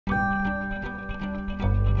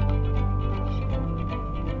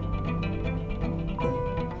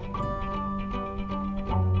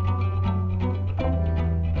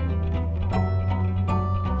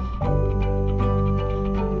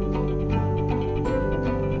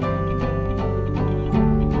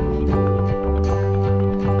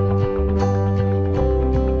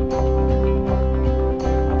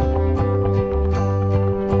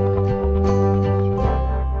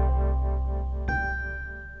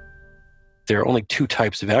there are only two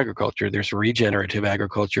types of agriculture. There's regenerative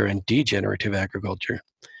agriculture and degenerative agriculture.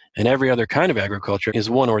 And every other kind of agriculture is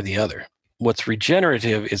one or the other. What's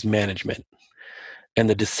regenerative is management and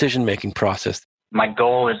the decision-making process. My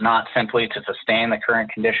goal is not simply to sustain the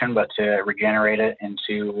current condition, but to regenerate it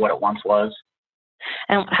into what it once was.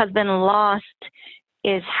 And what has been lost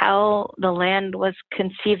is how the land was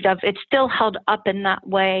conceived of. It's still held up in that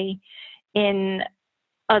way in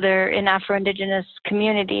Afro-Indigenous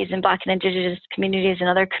communities and Black and Indigenous communities and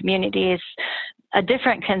other communities, a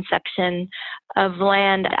different conception of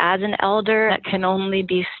land as an elder that can only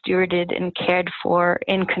be stewarded and cared for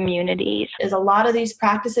in communities. Is a lot of these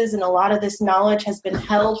practices and a lot of this knowledge has been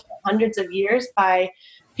held for hundreds of years by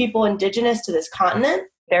people indigenous to this continent.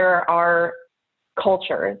 There are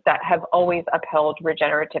cultures that have always upheld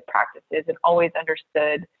regenerative practices and always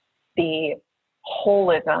understood the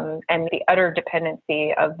holism and the utter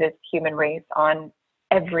dependency of this human race on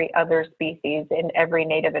every other species in every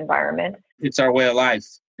native environment. It's our way of life.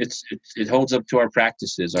 It holds up to our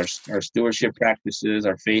practices, our stewardship practices,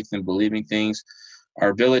 our faith in believing things, our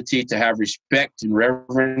ability to have respect and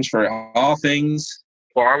reverence for all things.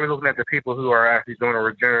 Well, are we looking at the people who are actually doing a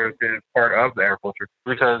regenerative part of the agriculture?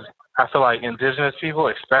 Because I feel like indigenous people,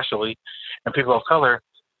 especially, and people of color,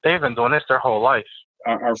 they've been doing this their whole life.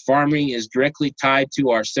 Our farming is directly tied to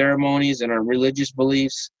our ceremonies and our religious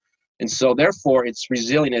beliefs. And so, therefore, it's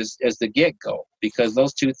resilient as the get-go, because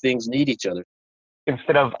those two things need each other.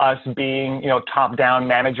 Instead of us being, top-down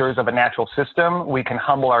managers of a natural system, we can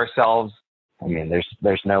humble ourselves. I mean,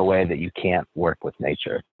 there's no way that you can't work with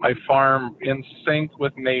nature. I farm in sync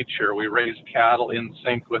with nature. We raise cattle in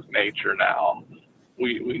sync with nature now.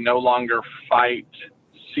 We no longer fight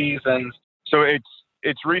seasons. So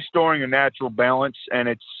it's restoring a natural balance, and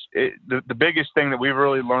the biggest thing that we've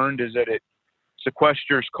really learned is that it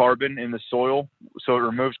sequesters carbon in the soil, so it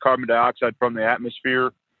removes carbon dioxide from the atmosphere,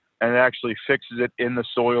 and it actually fixes it in the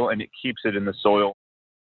soil, and it keeps it in the soil.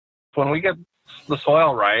 When we get the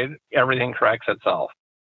soil right, everything corrects itself.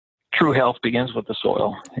 True health begins with the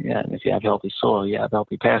soil. Yeah, and if you have healthy soil, you have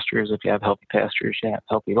healthy pastures. If you have healthy pastures, you have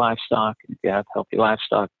healthy livestock. If you have healthy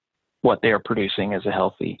livestock, what they are producing is a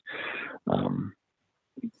healthy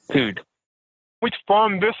food. We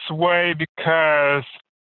farm this way because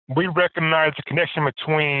we recognize the connection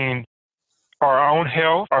between our own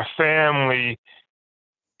health, our family,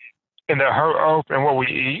 and the earth and what we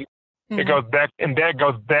eat. Mm-hmm. It goes back, and that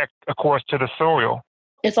goes back, of course, to the soil.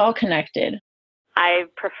 It's all connected. I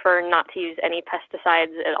prefer not to use any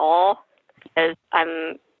pesticides at all, as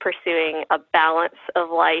I'm pursuing a balance of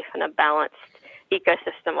life and a balanced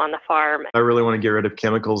ecosystem on the farm. I really want to get rid of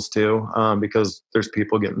chemicals too, because there's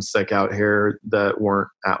people getting sick out here that weren't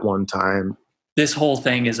at one time. This whole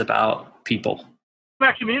thing is about people.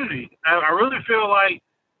 My community. I really feel like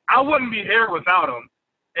I wouldn't be here without them.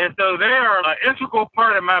 And so they are an integral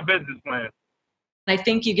part of my business plan. I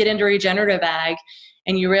think you get into regenerative ag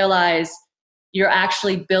and you realize you're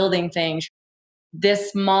actually building things.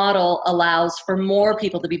 This model allows for more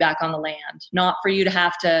people to be back on the land, not for you to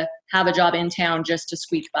have a job in town just to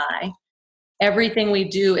squeak by. Everything we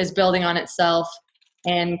do is building on itself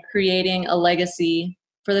and creating a legacy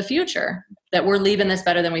for the future, that we're leaving this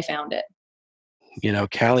better than we found it.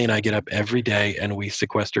 Callie and I get up every day and we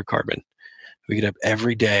sequester carbon. We get up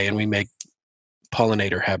every day and we make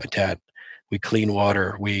pollinator habitat. We clean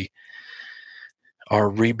water. We are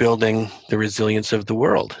rebuilding the resilience of the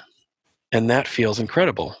world. And that feels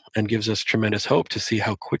incredible and gives us tremendous hope to see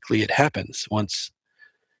how quickly it happens once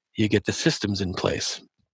you get the systems in place.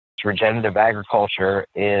 Regenerative agriculture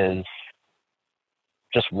is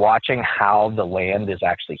just watching how the land is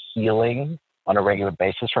actually healing on a regular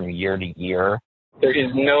basis from year to year. There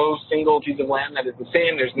is no single piece of land that is the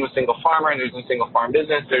same. There's no single farmer. There's no single farm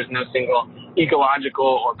business. There's no single ecological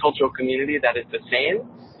or cultural community that is the same.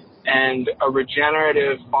 And a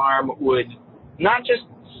regenerative farm would not just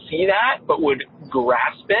see that, but would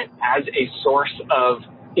grasp it as a source of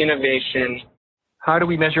innovation. How do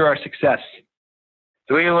we measure our success?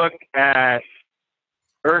 Do we look at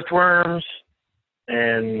earthworms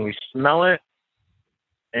and we smell it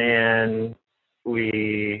and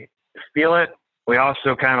we feel it? We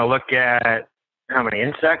also kind of look at how many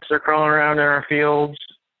insects are crawling around in our fields,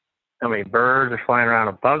 how many birds are flying around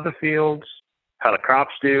above the fields, how the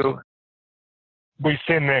crops do. We've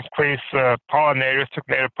seen the increase of pollinators,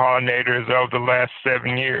 native pollinators over the last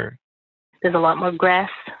 7 years. There's a lot more grass,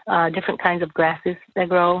 different kinds of grasses that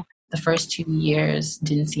grow. The first 2 years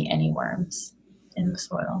didn't see any worms in the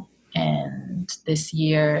soil. And this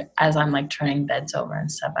year, as I'm turning beds over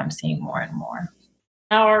and stuff, I'm seeing more and more.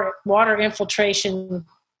 Our water infiltration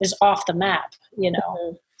is off the map,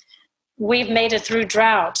 we've made it through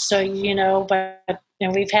droughts. So, but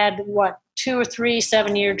we've had 2 or 3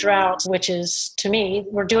 7-year droughts, which is, to me,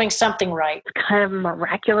 we're doing something right. It's kind of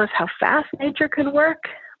miraculous how fast nature can work.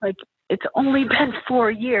 Like, it's only been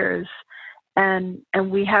 4 years and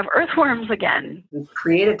we have earthworms again. We've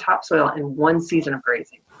created topsoil in 1 season of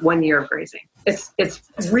grazing, 1 year of grazing. It's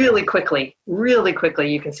really quickly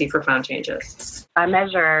you can see profound changes. I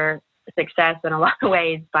measure success in a lot of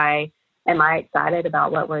ways by, am I excited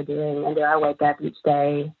about what we're doing? And do I wake up each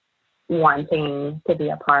day wanting to be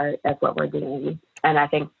a part of what we're doing? And I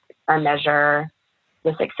think I measure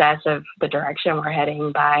the success of the direction we're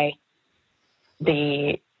heading by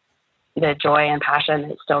the joy and passion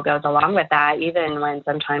that still goes along with that, even when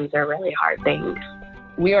sometimes they're really hard things.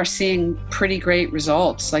 We are seeing pretty great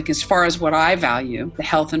results, like as far as what I value, the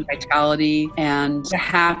health and vitality and the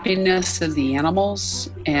happiness of the animals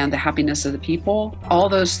and the happiness of the people. All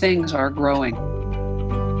those things are growing.